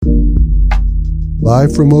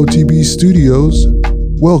Live from OTB Studios,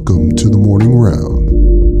 welcome to the Morning Round.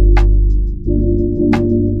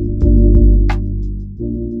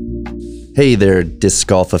 Hey there, disc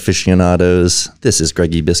golf aficionados. This is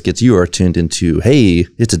Greggy Biscuits. You are tuned into, hey,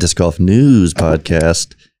 it's a disc golf news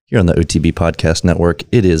podcast here on the OTB Podcast Network.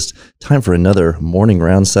 It is time for another morning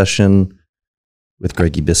round session with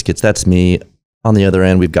Greggy Biscuits. That's me. On the other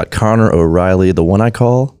end, we've got Connor O'Reilly, the one I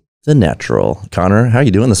call the natural. Connor, how are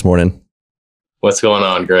you doing this morning? What's going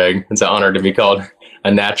on, Greg? It's an honor to be called a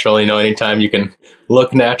natural. You know, anytime you can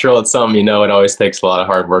look natural at something, you know, it always takes a lot of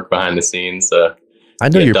hard work behind the scenes. I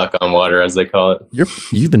know you're duck on water, as they call it.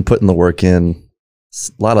 You've been putting the work in.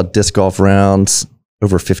 A lot of disc golf rounds,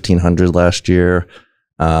 over 1,500 last year.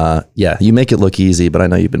 Yeah, you make it look easy, but I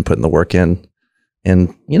know you've been putting the work in,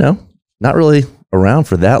 and you know, not really around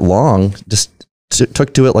for that long. Just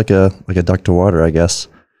took to it like a duck to water, I guess.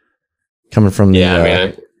 Coming from the I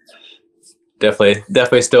mean,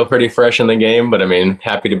 definitely still pretty fresh in the game, but I mean,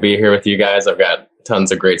 happy to be here with you guys. I've got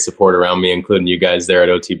tons of great support around me, including you guys there at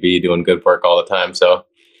OTB doing good work all the time. So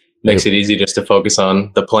makes it easy just to focus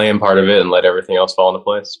on the playing part of it and let everything else fall into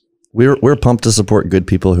place. We're pumped to support good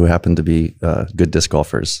people who happen to be good disc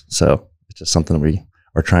golfers. So it's just something we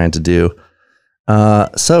are trying to do.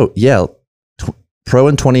 So yeah, pro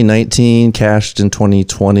in 2019, cashed in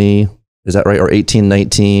 2020. Is that right? Or 18,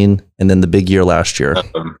 19, and then the big year last year.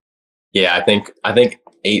 Yeah, I think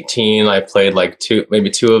 18, I played like maybe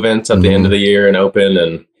two events at the end of the year and open,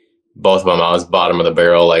 and both of them I was bottom of the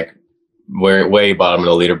barrel, like way bottom of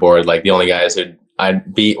the leaderboard. Like the only guys who I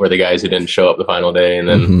beat were the guys who didn't show up the final day, and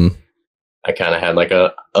then I kind of had like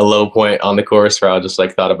a low point on the course where I just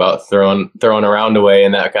like thought about throwing a round away,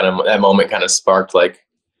 and that moment kind of sparked like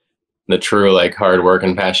the true like hard work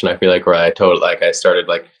and passion. I feel like where I started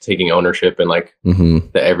like taking ownership and like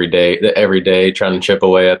the everyday trying to chip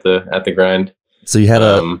away at the grind. So you had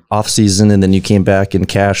a off season, and then you came back and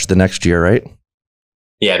cashed the next year, right?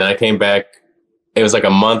 Yeah, then I came back. It was like a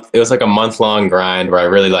month long grind where I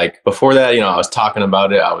really like, before that, you know, I was talking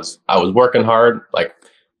about it. I was working hard, like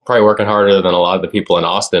probably working harder than a lot of the people in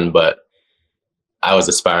Austin, but I was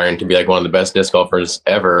aspiring to be like one of the best disc golfers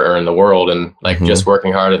ever or in the world. And like just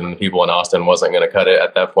working harder than the people in Austin wasn't going to cut it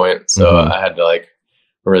at that point. So I had to like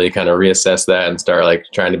really kind of reassess that and start like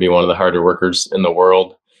trying to be one of the harder workers in the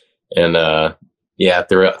world. And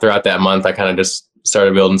throughout that month, I kind of just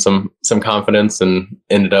started building some confidence and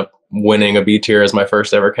ended up winning a B tier as my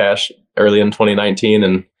first ever cash early in 2019.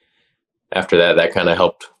 And after that kind of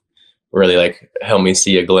helped really like help me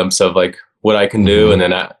see a glimpse of like what I can do.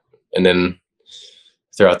 And then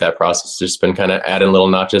throughout that process, just been kind of adding little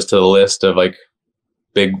notches to the list of like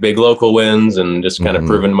big local wins, and just kind of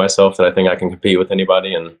proving to myself that I think I can compete with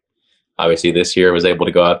anybody. And obviously this year I was able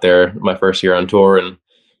to go out there my first year on tour and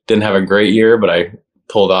didn't have a great year, but I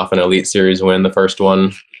pulled off an Elite Series win, the first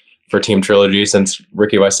one for Team Trilogy since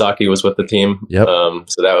Ricky Wysocki was with the team. Yep.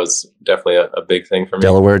 So that was definitely a big thing for me.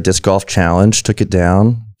 Delaware Disc Golf Challenge took it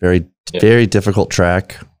down. Very difficult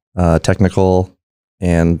track, technical,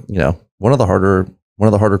 and you know, one of the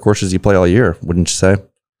harder courses you play all year, wouldn't you say?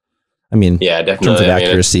 I mean, yeah, definitely. In terms of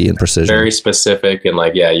accuracy and precision. Very specific, and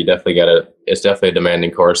like, yeah, you definitely it's definitely a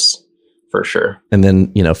demanding course for sure. And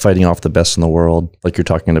then, you know, fighting off the best in the world, like you're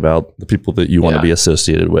talking about, the people that you want to be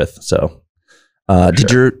associated with. So tell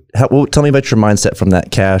me about your mindset from that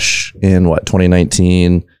cash in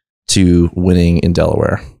 2019 to winning in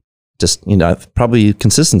Delaware? Just, you know, probably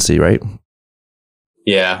consistency, right?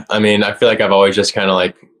 Yeah. I mean, I feel like I've always just kind of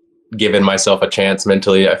like given myself a chance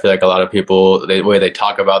mentally. I feel like a lot of people, the way they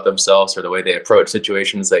talk about themselves or the way they approach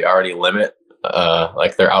situations, they already limit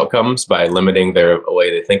like their outcomes by limiting their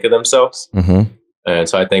way they think of themselves. And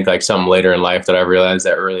so I think like something later in life that I realized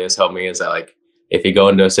that really has helped me is that like, if you go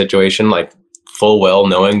into a situation like full well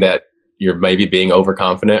knowing that you're maybe being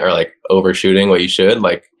overconfident or like overshooting what you should,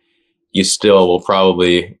 like you still will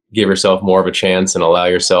probably give yourself more of a chance and allow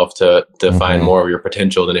yourself to find more of your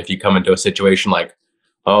potential than if you come into a situation like,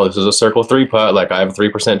 oh, this is a circle 3 putt, like I have a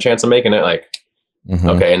 3% chance of making it. Like,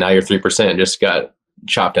 okay, now your 3% just got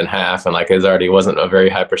chopped in half, and like it already wasn't a very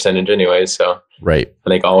high percentage anyways. So right, I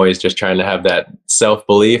think always just trying to have that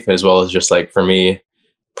self-belief, as well as just like for me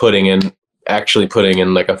actually putting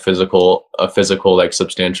in like a physical like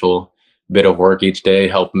substantial bit of work each day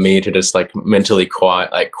helped me to just like mentally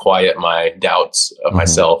quiet my doubts of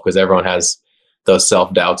myself, because everyone has those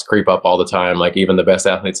self-doubts creep up all the time. Like even the best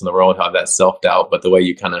athletes in the world have that self-doubt, but the way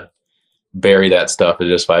you kind of bury that stuff is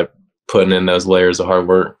just by putting in those layers of hard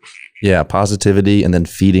work. Yeah, positivity, and then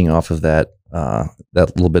feeding off of that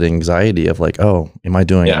little bit of anxiety of like, oh, am I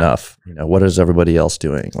doing enough? You know, what is everybody else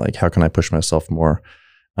doing? Like, how can I push myself more?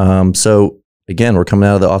 So again, we're coming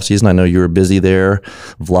out of the off season. I know you were busy there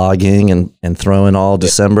vlogging and throwing all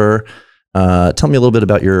December. Tell me a little bit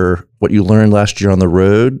about what you learned last year on the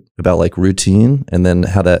road about like routine and then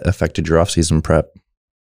how that affected your off season prep.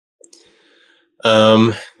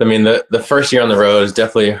 I mean, the first year on the road is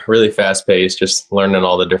definitely really fast paced, just learning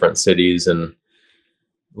all the different cities and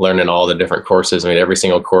learning all the different courses. I mean, every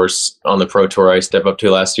single course on the Pro Tour I stepped up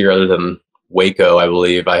to last year, other than Waco, I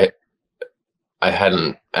believe I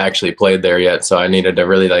hadn't actually played there yet. So I needed to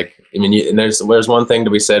really and there's one thing to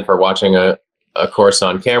be said for watching a course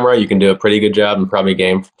on camera. You can do a pretty good job and probably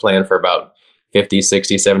game plan for about 50,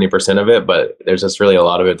 60, 70% of it. But there's just really a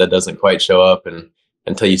lot of it that doesn't quite show up. And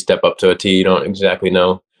until you step up to a tee, you don't exactly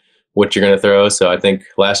know what you're going to throw. So I think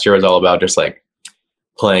last year was all about just like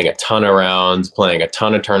playing a ton of rounds, playing a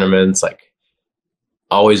ton of tournaments, like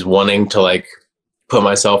always wanting to like put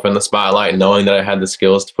myself in the spotlight, knowing that I had the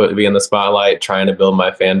skills to be in the spotlight, trying to build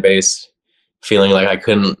my fan base, feeling like I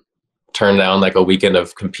couldn't turn down like a weekend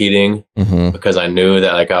of competing because I knew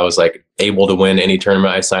that like I was like able to win any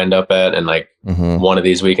tournament I signed up at. And like one of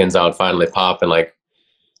these weekends I would finally pop, and like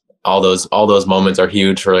all those moments are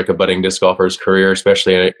huge for like a budding disc golfer's career,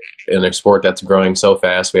 especially in a sport that's growing so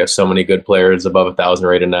fast. We have so many good players above 1,000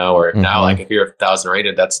 rated now, or now like if you're 1,000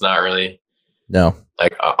 rated, that's not really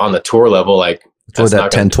like on the tour level, like for that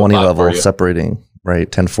 1020 level separating, right?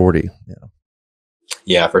 1040.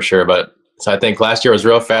 Yeah, for sure. But so I think last year was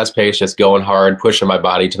real fast paced, just going hard, pushing my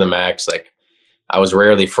body to the max. Like I was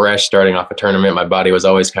rarely fresh starting off a tournament. My body was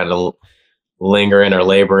always kind of lingering or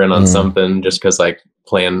laboring on something, just because like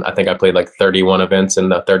I think I played like 31 events in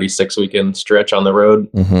the 36 weekend stretch on the road.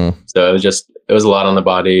 So it was a lot on the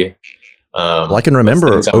body. Well, I can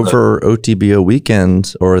remember over OTBO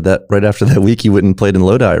weekend, or that right after that week, you went and played in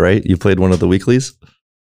Lodi, right? You played one of the weeklies.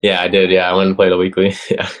 Yeah, I did. Yeah, I went and played a weekly.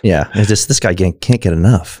 Yeah. It's just this guy can't get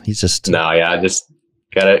enough. He's just I just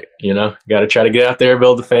gotta try to get out there,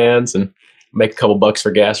 build the fans, and make a couple bucks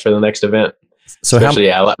for gas for the next event. So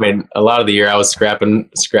especially, I mean, a lot of the year I was scrapping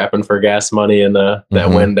for gas money, and that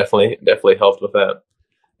win definitely helped with that.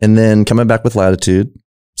 And then coming back with Latitude,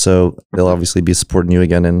 so they'll obviously be supporting you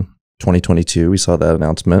again in 2022. We saw that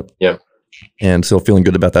announcement. Yeah. And still feeling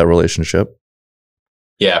good about that relationship.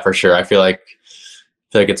 Yeah, for sure. I feel like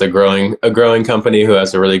it's a growing company who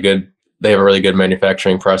has they have a really good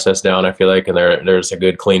manufacturing process down, I feel like, and there's a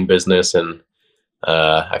good clean business, and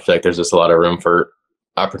I feel like there's just a lot of room for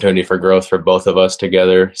opportunity for growth for both of us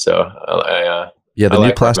together. So the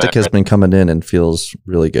new plastic has been coming in and feels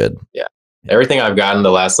really good. Yeah. Everything I've gotten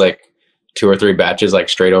the last like 2 or 3 batches, like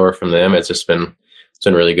straight over from them, it's been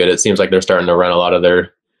really good. It seems like they're starting to run a lot of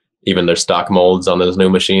their stock molds on those new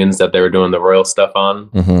machines that they were doing the Royal stuff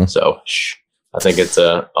on. So I think it's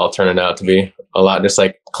all turning out to be a lot just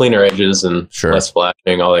like cleaner edges and less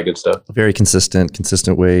flashing, all that good stuff. Very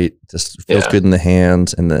consistent weight, just feels good in the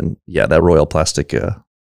hands. And then, that Royal plastic,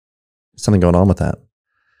 something going on with that.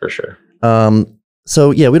 For sure. So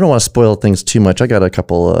we don't want to spoil things too much. I got a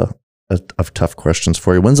couple of tough questions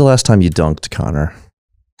for you. When's the last time you dunked, Connor?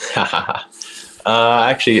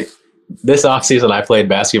 Actually, this offseason I played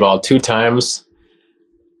basketball 2 times.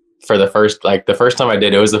 For the first time I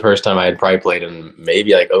did, it was the first time I had probably played in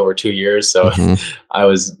maybe like over 2 years. So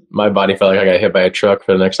my body felt like I got hit by a truck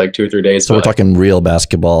for the next like 2 or 3 days. So we're talking real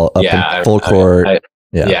basketball up in full court.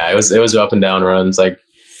 It was up and down runs. Like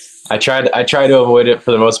I try to avoid it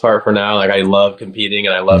for the most part for now. Like I love competing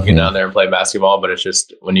and I love getting out there and playing basketball, but it's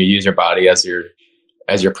just when you use your body as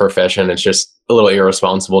your profession, it's just a little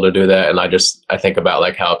irresponsible to do that. And I think about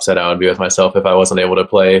like how upset I would be with myself if I wasn't able to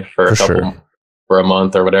play for a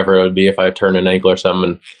month or whatever it would be if I turned an ankle or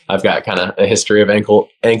something. And I've got kind of a history of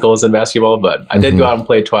ankles in basketball, but I did go out and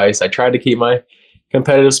play twice. I tried to keep my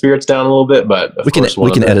competitive spirits down a little bit, but we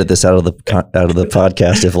can edit this out of the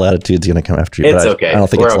podcast if Latitude's going to come after you. It's okay. I don't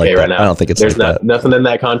think we're it's okay like right that. now. I don't think it's there's nothing in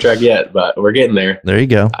that contract yet, but we're getting there. There you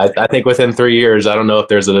go. I think within 3 years, I don't know if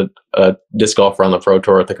there's a disc golfer on the Pro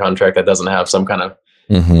Tour with the contract that doesn't have some kind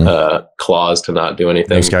of clause to not do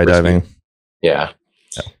anything. No skydiving. Yeah.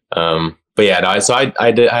 But so I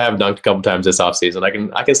have dunked a couple times this offseason.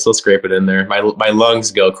 I can still scrape it in there. My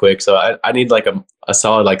lungs go quick, so I need like a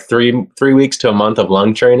solid like 3 weeks to a month of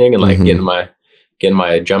lung training and like getting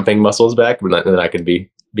my jumping muscles back, but then I could be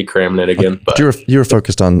cramming it again. But you were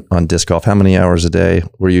focused on disc golf. How many hours a day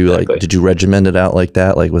were you like? Did you regiment it out like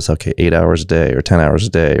that? Like was 8 hours a day or 10 hours a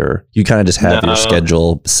day, or you kind of just have your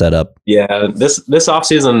schedule set up? Yeah, this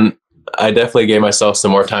offseason, I definitely gave myself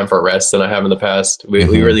some more time for rest than I have in the past. We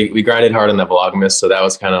grinded hard on the Vlogmas, so that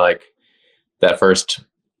was kind of like that first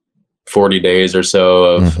 40 days or so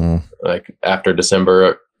of like after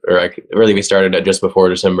December, or like really we started at just before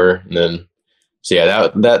December, and then So yeah,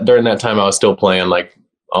 that during that time I was still playing like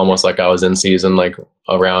almost like I was in season, like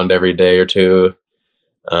around every day or two.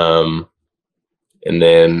 And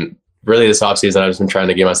then really this off season, I've just been trying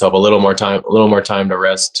to give myself a little more time to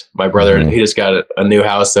rest. My brother, he just got a new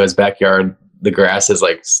house, so his backyard, the grass is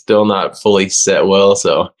like still not fully set well.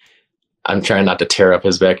 So I'm trying not to tear up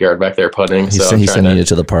his backyard back there putting. He's sending you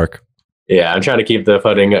to the park. Yeah, I'm trying to keep the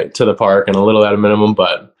putting to the park and a little at a minimum,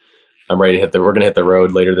 but I'm ready to we're going to hit the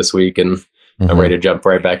road later this week, and I'm ready to jump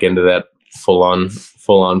right back into that full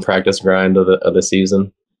on practice grind of the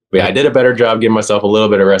season. But yeah, I did a better job giving myself a little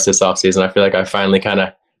bit of rest this off season. I feel like I finally kind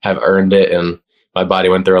of have earned it, and my body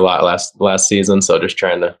went through a lot last season. So just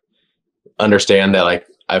trying to understand that like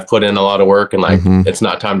I've put in a lot of work, and like it's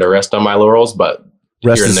not time to rest on my laurels, but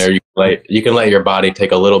here and there you can let your body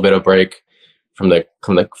take a little bit of break from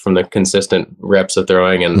the consistent reps of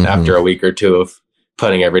throwing, and after a week or two of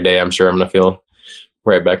putting every day, I'm sure I'm going to feel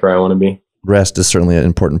right back where I want to be. Rest is certainly an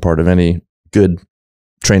important part of any good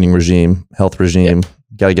training regime, health regime.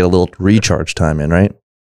 Got to get a little recharge time in, right?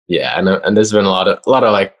 Yeah, and there's been a lot of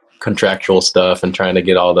like contractual stuff and trying to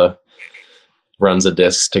get all the runs of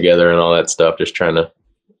discs together and all that stuff. Just trying to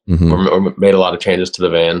we made a lot of changes to the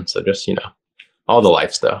van, so just all the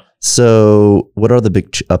life stuff. So, what are the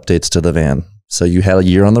big updates to the van? So you had a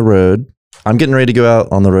year on the road. I'm getting ready to go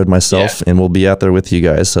out on the road myself, and we'll be out there with you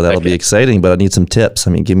guys. So that'll be exciting. But I need some tips.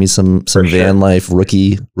 I mean, give me some van life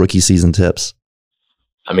rookie season tips.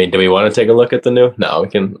 I mean, do we want to take a look at the new? No, we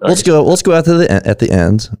can. Let's go out to at the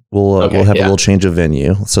end. We'll have a little change of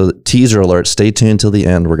venue. So teaser alert. Stay tuned till the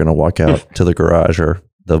end. We're gonna walk out to the garage or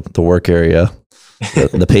the work area,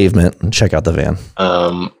 the pavement, and check out the van.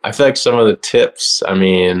 I feel like some of the tips. I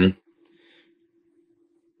mean.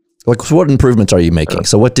 Like, so what improvements are you making?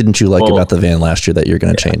 So what didn't you like about the van last year that you're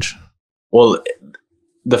going to change? Well,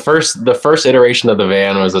 the first iteration of the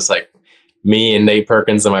van was just like me and Nate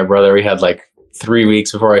Perkins and my brother. We had like 3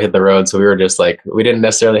 weeks before I hit the road. So we were just like, we didn't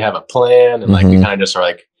necessarily have a plan. And like, we kind of just were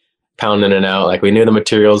like pounding it out. Like we knew the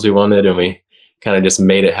materials we wanted, and we kind of just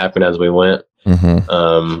made it happen as we went.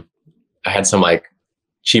 I had some like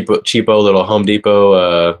cheapo little Home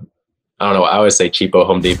Depot, I don't know. I always say cheapo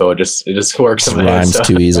Home Depot. It just works. It rhymes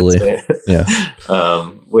too easily. Yeah.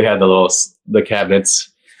 We had the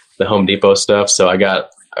cabinets, the Home Depot stuff. So I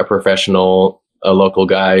got a local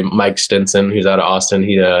guy, Mike Stinson, who's out of Austin.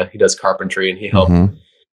 He does carpentry, and he helped.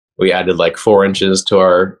 We added like 4 inches to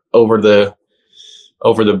our over the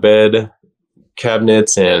bed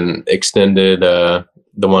cabinets and extended the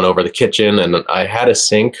one over the kitchen. And I had a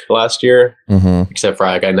sink last year, except for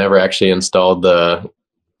like I never actually installed the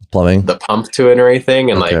plumbing, the pump to it or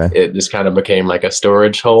anything, and like it just kind of became like a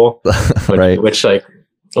storage hole, which like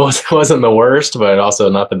wasn't the worst, but also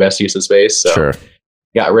not the best use of space. So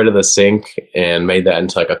got rid of the sink and made that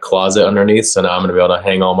into like a closet underneath. So now I'm gonna be able to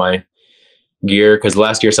hang all my gear, because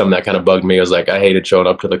last year something that kind of bugged me was like I hated showing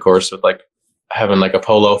up to the course with like having like a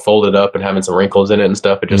polo folded up and having some wrinkles in it and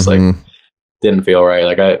stuff. It just like didn't feel right.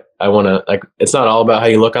 Like I want to, like, it's not all about how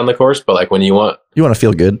you look on the course, but like when you want to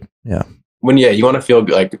feel good. Yeah. You want to feel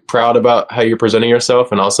like proud about how you're presenting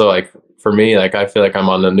yourself. And also like for me, like I feel like I'm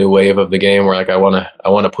on the new wave of the game where like I want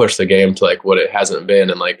to push the game to like what it hasn't been.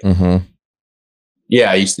 And like,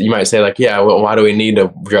 you might say like, well, why do we need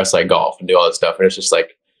to dress like golf and do all that stuff? And it's just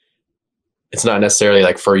like, it's not necessarily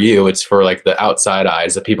like for you, it's for like the outside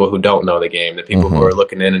eyes, the people who don't know the game, the people who are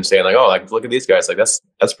looking in and saying like, oh, like look at these guys, like that's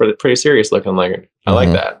pretty serious looking. Like I like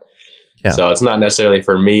that. Yeah. So it's not necessarily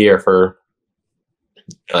for me or for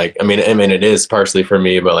like, I mean, it is partially for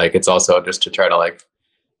me, but like it's also just to try to like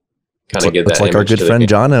kind of get that. It's like our good friend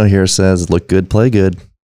Jono here says, look good, play good.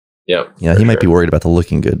 Yep. Yeah, he might be worried about the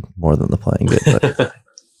looking good more than the playing good.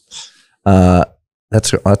 But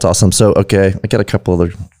that's awesome. So okay, I got a couple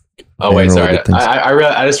other. Oh wait, sorry.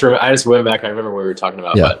 I just went back. I remember what we were talking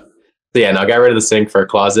about. Yeah. But I got rid of the sink for a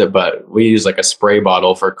closet, but we use like a spray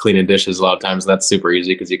bottle for cleaning dishes a lot of times. And that's super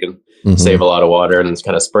easy because you can save a lot of water and just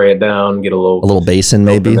kind of spray it down, get a little basin,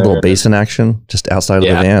 maybe a little basin action just outside of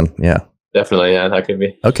the van. Yeah. Definitely, yeah, that could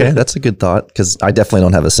be. Okay, that's a good thought, because I definitely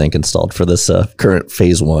don't have a sink installed for this current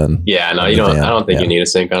phase 1. Yeah, no, you don't. I don't think you need a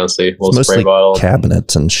sink, honestly. It's mostly bottle,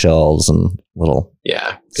 cabinets and shelves and little.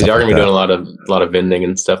 Yeah, because you're gonna be doing a lot of vending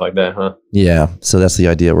and stuff like that, huh? Yeah, so that's the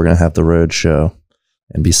idea. We're gonna have the road show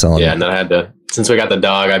and be selling. Yeah, and then I had to, since we got the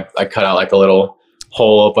dog, I cut out like a little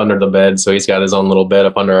hole up under the bed, so he's got his own little bed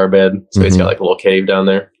up under our bed. So he's got like a little cave down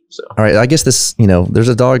there. So all right, I guess this, there's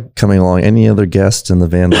a dog coming along. Any other guests in the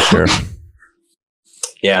van this year?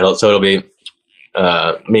 Yeah, so it'll be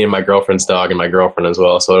me and my girlfriend's dog and my girlfriend as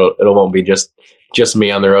well. So it won't be just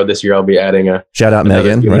me on the road this year. I'll be adding a shout out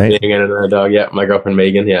Megan, right? And another dog. Yeah, my girlfriend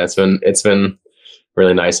Megan. Yeah, it's been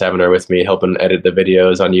really nice having her with me, helping edit the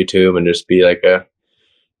videos on YouTube and just be like a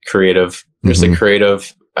creative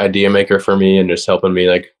idea maker for me and just helping me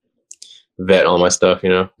like vet all my stuff, you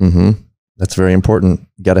know. That's very important.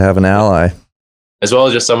 You got to have an ally, as well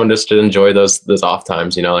as just someone just to enjoy those off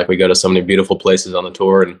times, you know. Like we go to so many beautiful places on the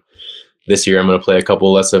tour, and this year I'm going to play a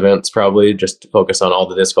couple less events probably just to focus on all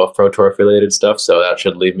the Disc Golf Pro Tour affiliated stuff. So that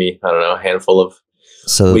should leave me, I don't know, a handful of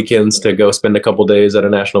weekends to go spend a couple days at a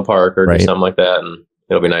national park or do something like that. And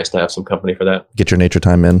it'll be nice to have some company for that. Get your nature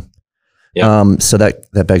time in. Yeah. So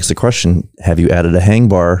that begs the question, have you added a hang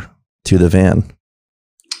bar to the van?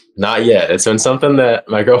 Not yet. It's been something that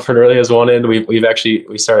my girlfriend really has wanted.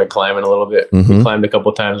 We started climbing a little bit. We climbed a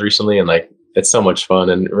couple times recently, and like, it's so much fun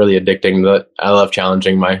and really addicting. I love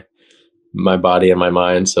challenging my body and my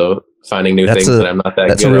mind. So finding new things that I'm not that good at.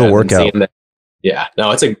 That's a real workout. Yeah.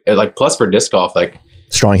 No, it's like plus for disc golf, like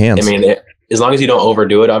strong hands. I mean, as long as you don't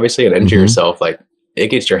overdo it, obviously, and injure yourself, like it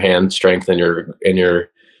gets your hand strength and your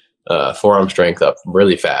forearm strength up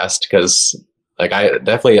really fast. Cause like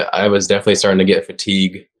I was definitely starting to get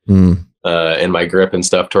fatigue in my grip and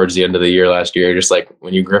stuff towards the end of the year last year. Just like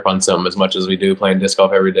when you grip on something as much as we do playing disc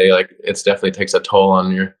golf every day, like it's definitely takes a toll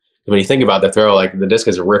on your, when you think about the throw, like the disc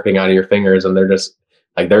is ripping out of your fingers and they're just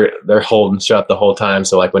like, they're holding shut the whole time.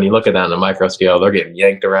 So like when you look at that on a micro scale, they're getting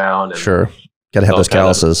yanked around. And sure. Got to have those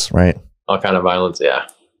calluses, right? All kind of violence. Yeah.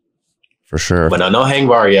 For sure. But no hang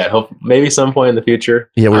bar yet. Hope maybe some point in the future.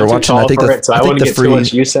 Yeah, we were watching. I think I wouldn't get too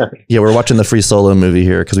much use out of it. Yeah, we're watching the Free Solo movie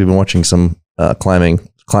here because we've been watching some climbing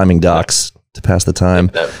docs to pass the time.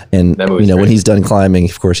 And you know, when he's done climbing,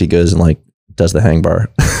 of course, he goes and like does the hang bar.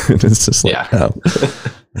 It's just like,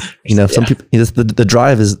 you know, some people. The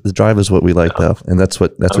drive is what we like though, and that's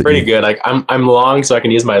what pretty good. Like I'm long, so I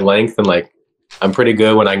can use my length and like. I'm pretty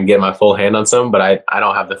good when I can get my full hand on some, but I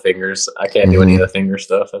don't have the fingers. I can't do any of the finger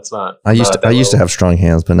stuff. That's not. I used to have strong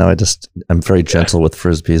hands, but now I'm very gentle with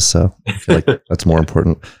frisbees, so I feel like that's more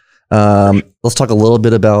important. Let's talk a little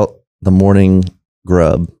bit about the morning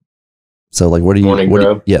grub. So like, what do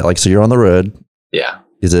you? So you're on the road. Yeah.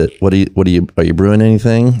 Is it? Are you brewing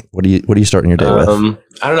anything? What are you starting your day with?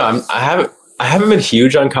 I don't know. I haven't been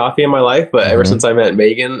huge on coffee in my life, but ever since I met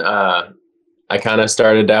Megan, I kind of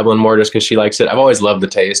started dabbling more just because she likes it. I've always loved the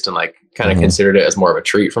taste and like kind of considered it as more of a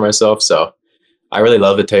treat for myself. So I really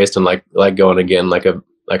love the taste and like going again, like a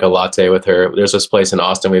latte with her. There's this place in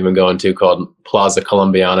Austin we've been going to called Plaza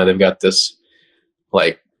Colombiana. They've got this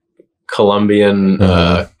like Colombian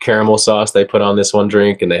caramel sauce they put on this one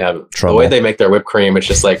drink, and they have the way they make their whipped cream. It's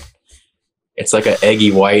just like, it's like an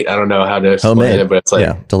eggy white. I don't know how to explain it, but it's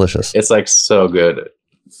like delicious. It's like so good.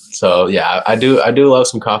 So yeah, I do love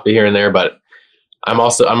some coffee here and there, but I'm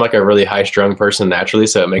like a really high strung person naturally.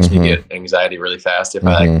 So it makes me get anxiety really fast if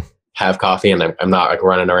I like have coffee and I'm not like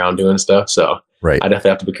running around doing stuff. So I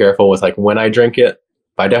definitely have to be careful with like when I drink it,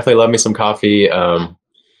 but I definitely love me some coffee. I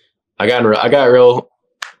got real,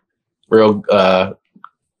 you're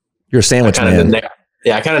a sandwich man.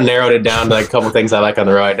 I kind of narrowed it down to like a couple things I like on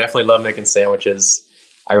the road. I definitely love making sandwiches.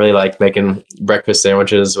 I really like making breakfast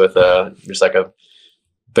sandwiches with just like a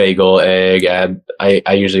bagel, egg.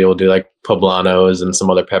 I usually will do like poblanos and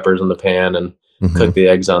some other peppers in the pan and cook the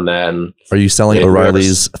eggs on that. And are you selling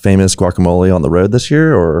O'Reilly's famous guacamole on the road this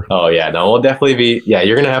year? Or oh yeah, no, we'll definitely be. Yeah,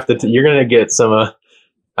 you're gonna get some.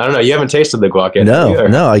 I don't know. You haven't tasted the guac yet.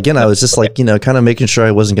 No. Again, I was just like, you know, kind of making sure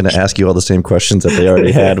I wasn't going to ask you all the same questions that they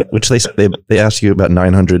already had, which they asked you about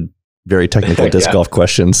 900 very technical disc golf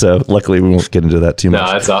questions. So luckily, we won't get into that too much.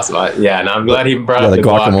 No, that's awesome. I'm glad he brought up the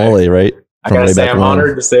guacamole, right? I gotta say, I'm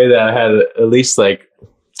honored to say that I had at least like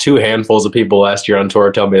 2 handfuls of people last year on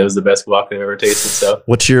tour tell me it was the best guac they've ever tasted. So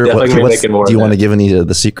do you want to give any of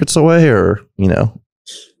the secrets away, or you know,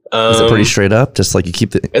 is it pretty straight up? Just like you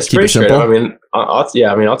keep it. It's pretty straight up. I mean,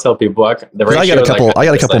 I'll tell people. I got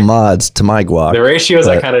a couple mods to my guac. The ratios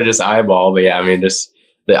I kind of just eyeball, but yeah, I mean, just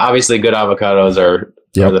obviously good avocados are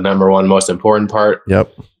the number one most important part.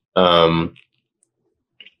 Yep.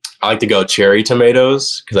 I like to go cherry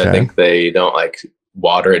tomatoes because I think they don't like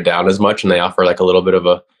water it down as much, and they offer like a little bit of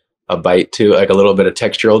a bite too, like a little bit of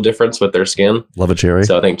textural difference with their skin. Love a cherry.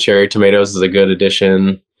 So I think cherry tomatoes is a good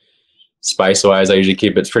addition. Spice wise, I usually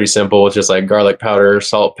keep it pretty simple with just like garlic powder,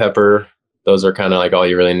 salt, pepper. Those are kind of like all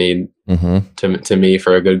you really need to me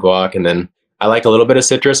for a good guac. And then I like a little bit of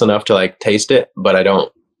citrus, enough to like taste it, but I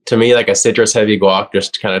don't. To me, like a citrus heavy guac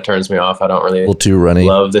just kind of turns me off. I don't really too runny.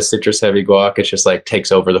 Love the citrus heavy guac. It's just like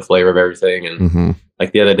takes over the flavor of everything. And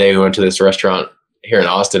like the other day we went to this restaurant here in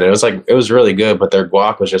Austin. It was really good, but their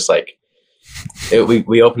guac was just like,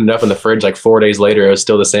 we opened it up in the fridge like 4 days later. It was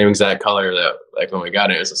still the same exact color that like when we got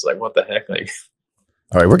it. It was just like, what the heck? Like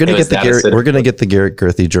All right, we're gonna get the Garrett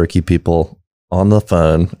Girthy jerky people on the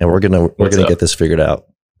phone, and we're gonna get this figured out.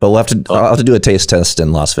 But I'll have to do a taste test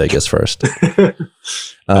in Las Vegas first. I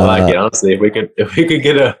like it, honestly. If we could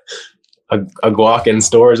get a guac in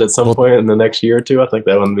stores at some point in the next year or two, I think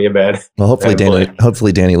that wouldn't be a bad. Well,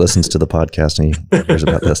 hopefully Danny listens to the podcast and he hears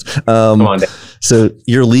about this. Come on, Dan. So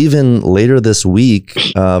you're leaving later this week.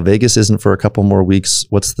 Vegas isn't for a couple more weeks.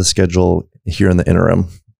 What's the schedule here in the interim?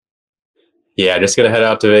 Yeah, just gonna head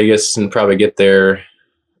out to Vegas and probably get there.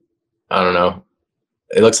 I don't know.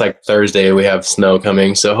 It looks like Thursday we have snow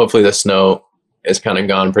coming, so hopefully the snow is kind of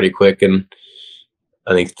gone pretty quick. And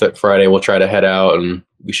I think Friday we'll try to head out, and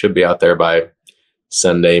we should be out there by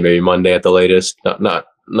Sunday, maybe Monday at the latest. Not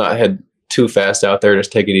head too fast out there.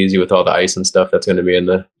 Just take it easy with all the ice and stuff that's going to be in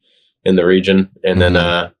the region, and then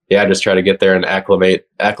just try to get there and acclimate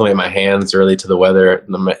my hands really to the weather.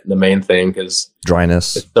 The main thing, because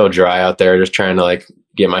dryness. It's so dry out there. Just trying to like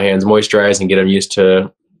get my hands moisturized and get them used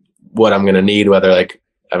to what I'm going to need.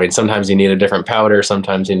 Sometimes you need a different powder.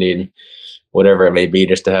 Sometimes you need whatever it may be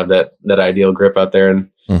just to have that ideal grip out there. And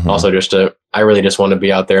also I really just want to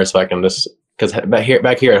be out there so I can because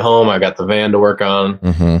back here at home, I got the van to work on.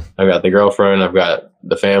 I've got the girlfriend, I've got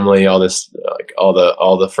the family, all this, like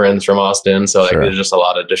all the friends from Austin. So like, there's just a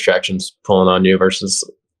lot of distractions pulling on you versus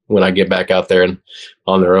when I get back out there and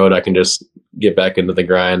on the road, I can just get back into the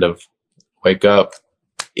grind of wake up,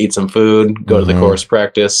 eat some food, go to the course,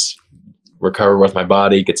 practice, recover with my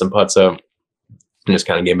body, get some putts up, and just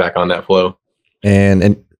kind of get back on that flow.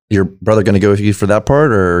 And your brother going to go with you for that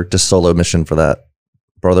part, or just solo mission for that,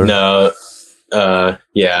 brother? No.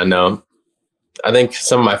 No. I think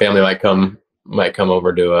some of my family might come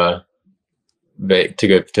over to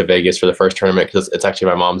go to Vegas for the first tournament, because it's actually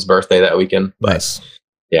my mom's birthday that weekend. But nice.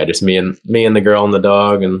 Yeah, just me and the girl and the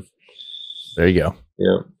dog, and there you go.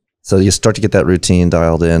 Yeah. So you start to get that routine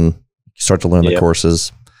dialed in. You start to learn the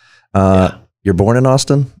courses. You're born in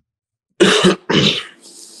Austin?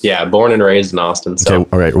 Yeah, born and raised in Austin. So. Okay,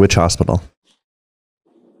 all right. Which hospital?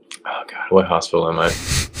 Oh God, what hospital am I?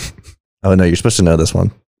 Oh no, you're supposed to know this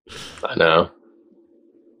one. I know.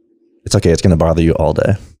 It's okay. It's going to bother you all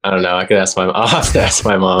day. I don't know. I'll have to ask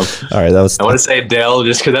my mom. All right, I want to say Dell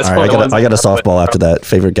just because that's all right, I got a softball after that.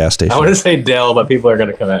 Favorite gas station. I want to say Dell, but people are going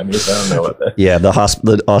to come at me, so I don't know what that. Yeah, the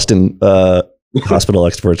Austin hospital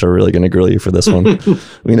experts are really going to grill you for this one.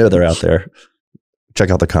 We know they're out there. Check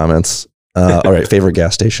out the comments. All right, favorite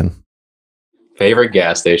gas station. Favorite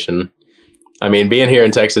gas station. I mean, being here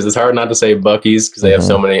in Texas, it's hard not to say Buc-ee's because they have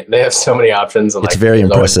so many options. And it's very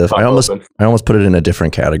impressive. I almost put it in a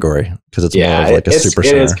different category because it's more of like a super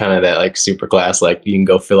center. It is kind of that like super class, like you can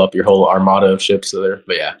go fill up your whole armada of ships there.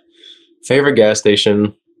 But yeah, favorite gas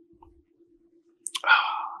station.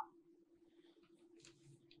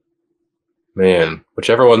 Man,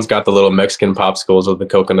 whichever one's got the little Mexican popsicles with the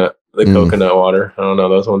coconut water. I don't know.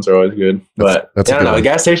 Those ones are always good. But I don't know. The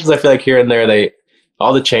gas stations, I feel like here and there,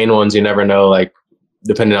 all the chain ones, you never know, like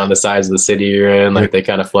depending on the size of the city you're in, like they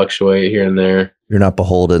kind of fluctuate here and there. You're not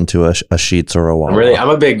beholden to a Sheetz or a Wawa. I'm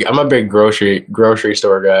a big grocery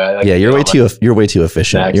store guy. Like, you're way too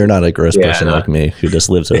efficient. Snacks. You're not a gross person like me who just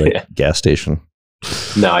lives at a gas station.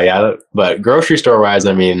 No, yeah, but grocery store wise,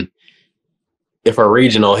 I mean, if we're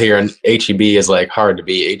regional here, and HEB is like hard to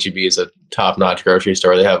beat. HEB is a top notch grocery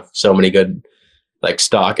store. They have so many good like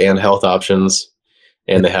stock and health options,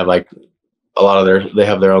 and they have like a lot of they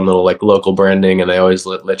have their own little like local branding, and they always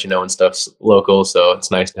let you know when stuff's local. So it's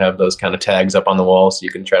nice to have those kind of tags up on the wall so you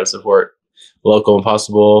can try to support local and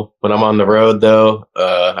possible. When I'm on the road though,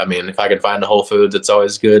 I mean, if I can find the Whole Foods, it's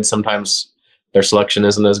always good. Sometimes their selection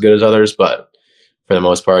isn't as good as others, but for the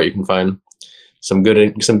most part, you can find some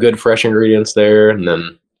good fresh ingredients there. And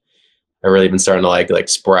then I've really been starting to like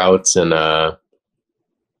Sprouts and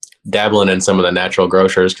dabbling in some of the natural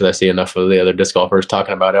grocers because I see enough of the other disc golfers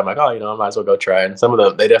talking about it. I'm like, I might as well go try. And some of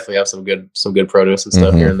them, they definitely have some good produce and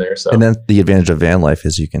stuff here and there. So, and then the advantage of van life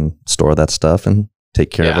is you can store that stuff and take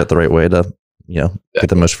care of it the right way to, get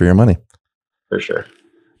the most for your money. For sure.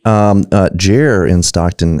 Jer in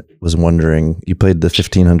Stockton was wondering, you played the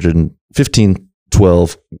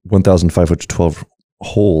 1,512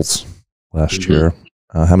 holes last year.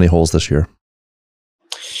 How many holes this year?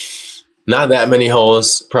 Not that many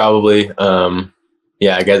holes, probably. I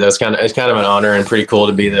guess it's kind of an honor and pretty cool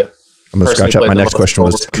to be the. I'm gonna scratch out. My next question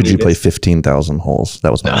was, could you play 15,000 holes?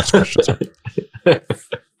 That was my next question. Sorry,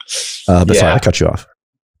 I cut you off.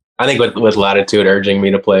 I think with Latitude urging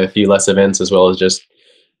me to play a few less events, as well as just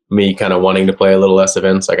me kind of wanting to play a little less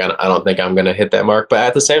events, like I don't think I'm gonna hit that mark. But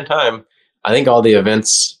at the same time, I think all the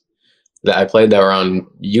events that I played that were on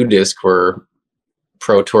UDisc were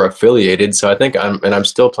Pro Tour affiliated. So I think I'm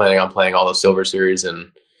still planning on playing all the Silver Series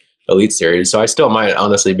and Elite Series. So I still might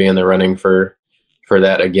honestly be in the running for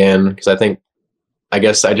that again, because I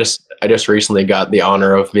guess I just recently got the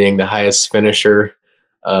honor of being the highest finisher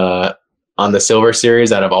on the Silver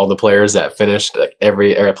Series out of all the players that finished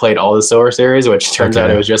played all the Silver Series, which turns out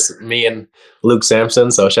it was just me and Luke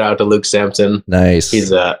Sampson. So shout out to Luke Sampson. Nice.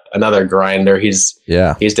 He's another grinder. He's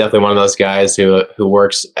definitely one of those guys who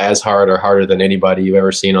works as hard or harder than anybody you've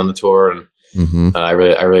ever seen on the tour. And I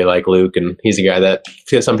really like Luke, and he's a guy that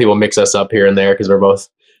some people mix us up here and there because we're both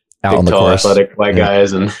out on the tall, course, athletic white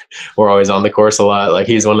guys, and we're always on the course a lot. Like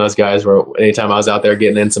he's one of those guys where anytime I was out there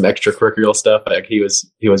getting in some extracurricular stuff, like he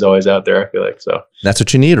was always out there. I feel like so. That's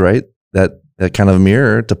what you need, right? That kind of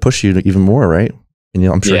mirror to push you even more, right? And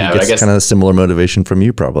I'm sure he gets kind of a similar motivation from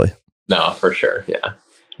you, probably. No, for sure, yeah.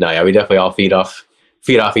 No, yeah, we definitely all feed off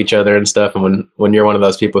each other and stuff. And when you're one of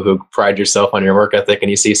those people who pride yourself on your work ethic,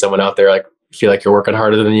 and you see someone out there like feel like you're working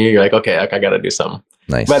harder than you're like, okay, I got to do something.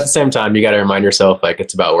 Nice. But at the same time, you got to remind yourself like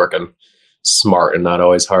it's about working smart and not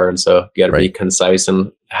always hard. So you got to be concise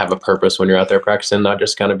and have a purpose when you're out there practicing, not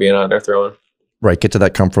just kind of being out there throwing. Right. Get to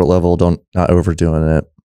that comfort level. Not overdoing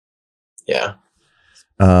it. Yeah.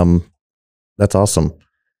 That's awesome.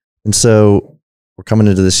 And so we're coming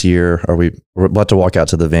into this year. We're about to walk out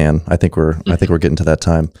to the van. I think we're getting to that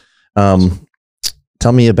time.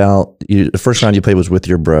 Tell me about the first round you played was with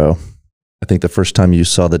your bro. I think the first time you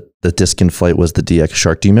saw the disc in flight was the DX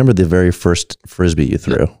Shark. Do you remember the very first Frisbee you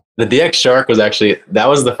threw? The DX Shark was that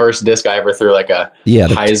was the first disc I ever threw, like a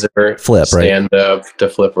hyzer flip, stand up to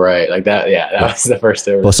flip right. Like that. Yeah. That was the first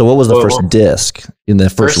ever. Well, so what was the first disc in the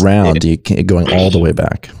first round? Going all the way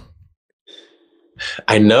back?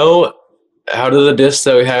 I know out of the discs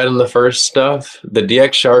that we had in the first stuff, the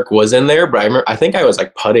DX Shark was in there, but I think I was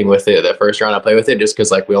like putting with it the first round I played with it, just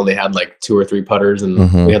because like we only had like 2 or 3 putters, and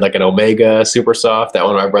we had like an Omega Super Soft that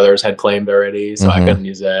one of my brothers had claimed already, so I couldn't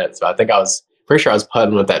use that. So I think I was pretty sure I was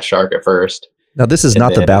putting with that Shark at first. Now this is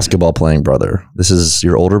not the basketball playing brother. This is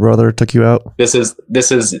your older brother took you out. This is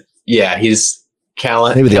he's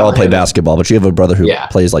Callan. Maybe they all play basketball, but you have a brother who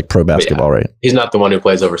plays like pro basketball, right? He's not the one who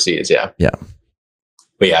plays overseas. Yeah.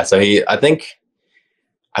 But yeah, so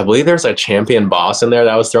I believe there's a Champion Boss in there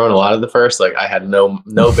that was throwing a lot of the first. Like I had no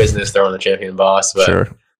business throwing the Champion Boss, but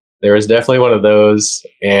there was definitely one of those,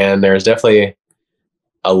 and there's definitely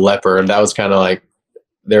a Leopard. That was kind of like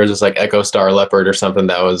there was this like Echo Star Leopard or something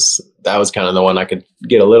that was kind of the one I could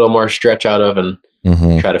get a little more stretch out of and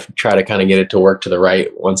try to kind of get it to work to the right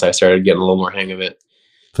once I started getting a little more hang of it.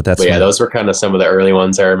 But yeah, those were kind of some of the early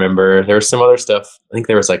ones I remember. There was some other stuff. I think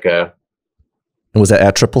there was like a. And was that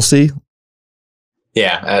at Triple C?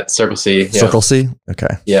 Yeah, at Circle C. Yeah. Circle C?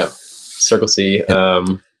 Okay. Yeah, Circle C.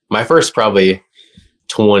 My first probably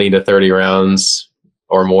 20 to 30 rounds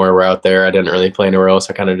or more were out there. I didn't really play anywhere else.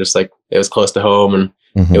 I kind of just like, it was close to home, and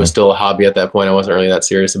it was still a hobby at that point. I wasn't really that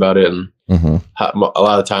serious about it. And a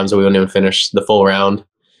lot of the times we wouldn't even finish the full round.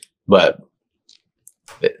 But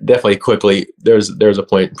definitely quickly, there's a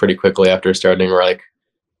point pretty quickly after starting where like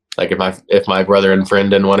if my brother and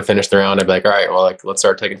friend didn't want to finish the round, I'd be like, all right, well, like let's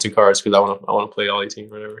start taking 2 cards because I want to play all 18 or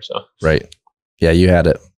whatever. So right, yeah, you had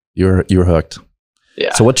it. You were hooked.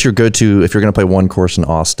 Yeah. So what's your go-to if you're going to play one course in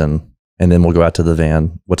Austin, and then we'll go out to the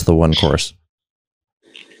van? What's the one course?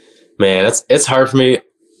 Man, it's hard for me.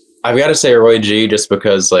 I've got to say Roy G, just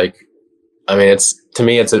because like, I mean, to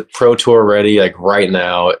me it's a Pro Tour ready. Like right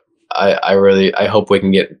now, I hope we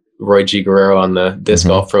can get Roy G Guerrero on the Disc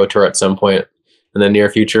Golf Pro Tour at some point in the near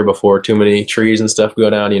future before too many trees and stuff go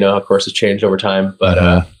down. You know, of course, it's changed over time,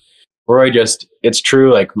 but Roy it's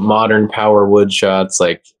true, like modern power wood shots.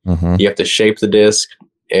 Like you have to shape the disc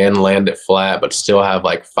and land it flat, but still have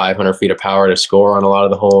like 500 feet of power to score on a lot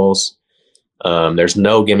of the holes. There's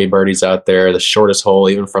no gimme birdies out there. The shortest hole,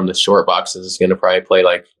 even from the short boxes, is going to probably play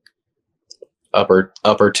like upper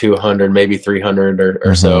 200, maybe 300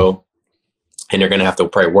 or so. And you're going to have to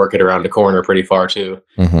probably work it around the corner pretty far too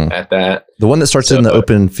at that. The one that starts in the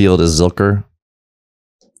open field is Zilker?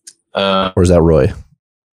 Or is that Roy?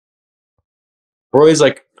 Roy's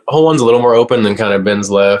like, hole one's a little more open than kind of bends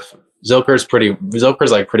left.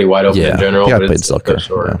 Zilker's like pretty wide open in general. Yeah, I played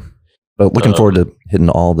Zilker. Yeah. But looking forward to hitting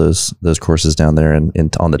all those courses down there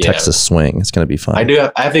and on the Texas swing. It's going to be fun.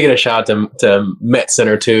 I have to get a shot to Met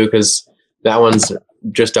Center too, because that one's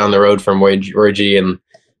just down the road from Roy G, and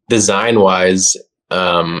design wise,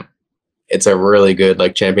 it's a really good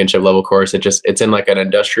like championship level course. It's in like an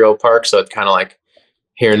industrial park, so it's kind of like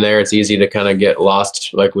here and there. It's easy to kind of get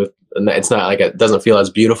lost. Like it's not like it doesn't feel as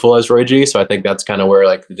beautiful as Roy G. So I think that's kind of where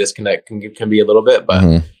like the disconnect can be a little bit.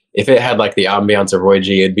 But if it had like the ambiance of Roy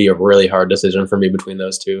G, it'd be a really hard decision for me between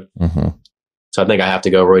those two. Mm-hmm. So I think I have to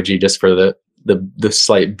go Roy G just for the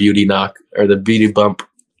slight beauty knock or the beauty bump.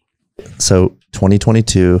 So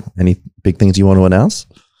 2022, any big things you want to announce?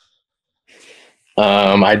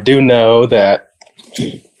 I do know that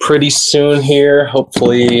pretty soon here,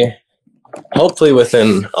 hopefully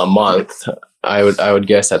within a month, I would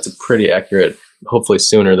guess that's a pretty accurate. Hopefully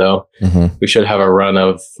sooner though. Mm-hmm. We should have a run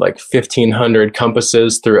of like 1,500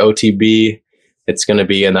 compasses through OTB. It's going to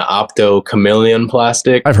be in the Opto Chameleon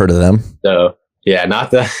plastic. I've heard of them. So yeah, not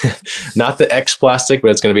the X plastic, but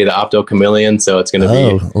it's going to be the Opto Chameleon. So it's going to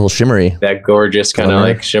be a little shimmery, that gorgeous kind of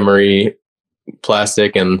like shimmery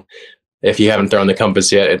plastic. And if you haven't thrown the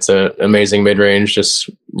compass yet, it's an amazing mid-range, just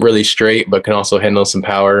really straight, but can also handle some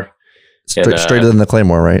power. Straighter than the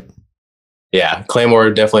Claymore, right? Yeah, Claymore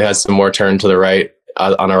definitely has some more turn to the right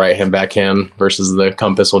on a right-hand backhand versus the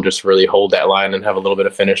compass will just really hold that line and have a little bit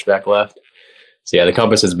of finish back left. So yeah, the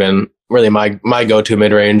compass has been really my go-to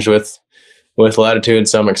mid-range with Latitude.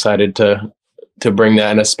 So I'm excited to bring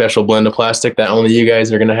that in a special blend of plastic that only you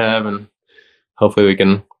guys are going to have, and hopefully we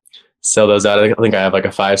can sell those out. I think I have like a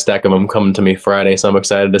 5-stack of them coming to me Friday, so I'm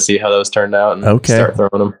excited to see how those turned out and start throwing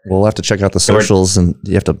them. We'll have to check out the socials, and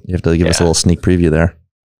you have to give us a little sneak preview there.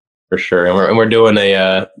 For sure. And we're doing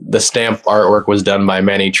the stamp artwork was done by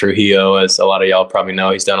Manny Trujillo, as a lot of y'all probably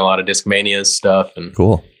know. He's done a lot of Discmania stuff, and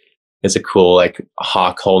cool. It's a cool like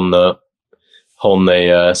hawk holding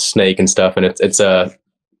the snake and stuff, and it's a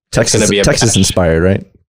Texas inspired, right?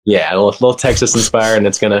 Yeah, a little Texas inspired, and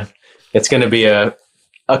it's gonna be a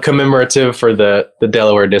commemorative for the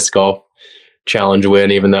Delaware Disc Golf Challenge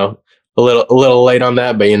win, even though a little late on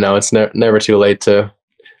that, but it's never too late to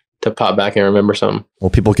pop back and remember something. Well,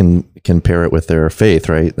 people can pair it with their faith,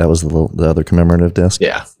 right? That was the other commemorative disc.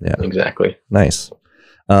 Yeah, exactly. Nice.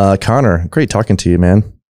 Connor, great talking to you,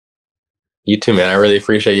 man. You too, man. I really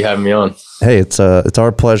appreciate you having me on. Hey, it's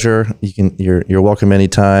our pleasure. You're welcome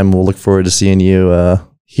anytime. We'll look forward to seeing you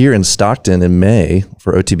here in Stockton in May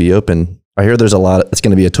for OTB Open. I hear there's it's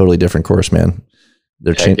going to be a totally different course, man.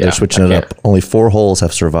 They're switching it up. Only 4 holes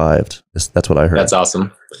have survived. That's what I heard. That's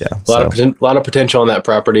awesome. Yeah, a lot of potential on that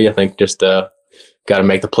property. I think just got to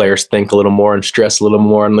make the players think a little more and stress a little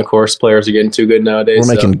more on the course. Players are getting too good nowadays.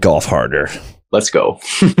 We're making golf harder. Let's go.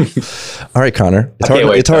 All right, Connor.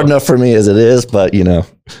 It's hard enough for me as it is, but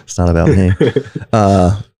it's not about me.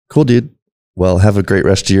 Cool, dude. Well, have a great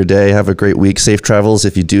rest of your day. Have a great week. Safe travels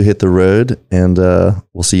if you do hit the road, and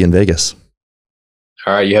we'll see you in Vegas.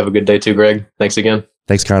 All right. You have a good day too, Greg. Thanks again.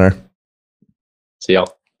 Thanks, Connor. See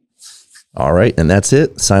y'all. All right. And that's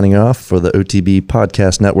it. Signing off for the OTB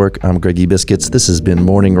Podcast Network. I'm Greggy Biscuits. This has been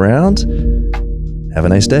Morning Round. Have a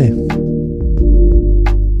nice day.